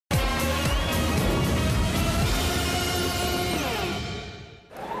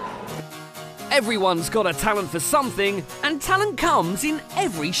Everyone's got a talent for something, and talent comes in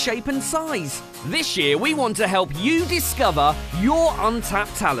every shape and size. This year, we want to help you discover your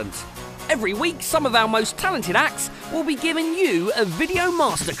untapped talent. Every week, some of our most talented acts will be giving you a video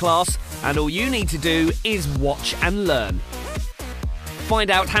masterclass, and all you need to do is watch and learn. Find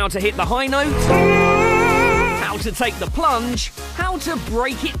out how to hit the high note, how to take the plunge, how to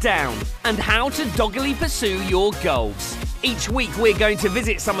break it down, and how to doggedly pursue your goals. Each week we're going to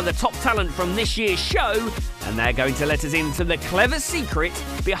visit some of the top talent from this year's show, and they're going to let us into the clever secret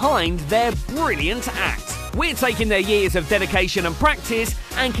behind their brilliant act. We're taking their years of dedication and practice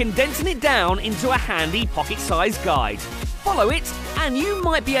and condensing it down into a handy pocket-sized guide. Follow it and you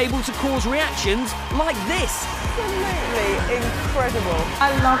might be able to cause reactions like this. Absolutely incredible. I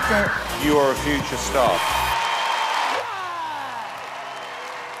loved it. You are a future star.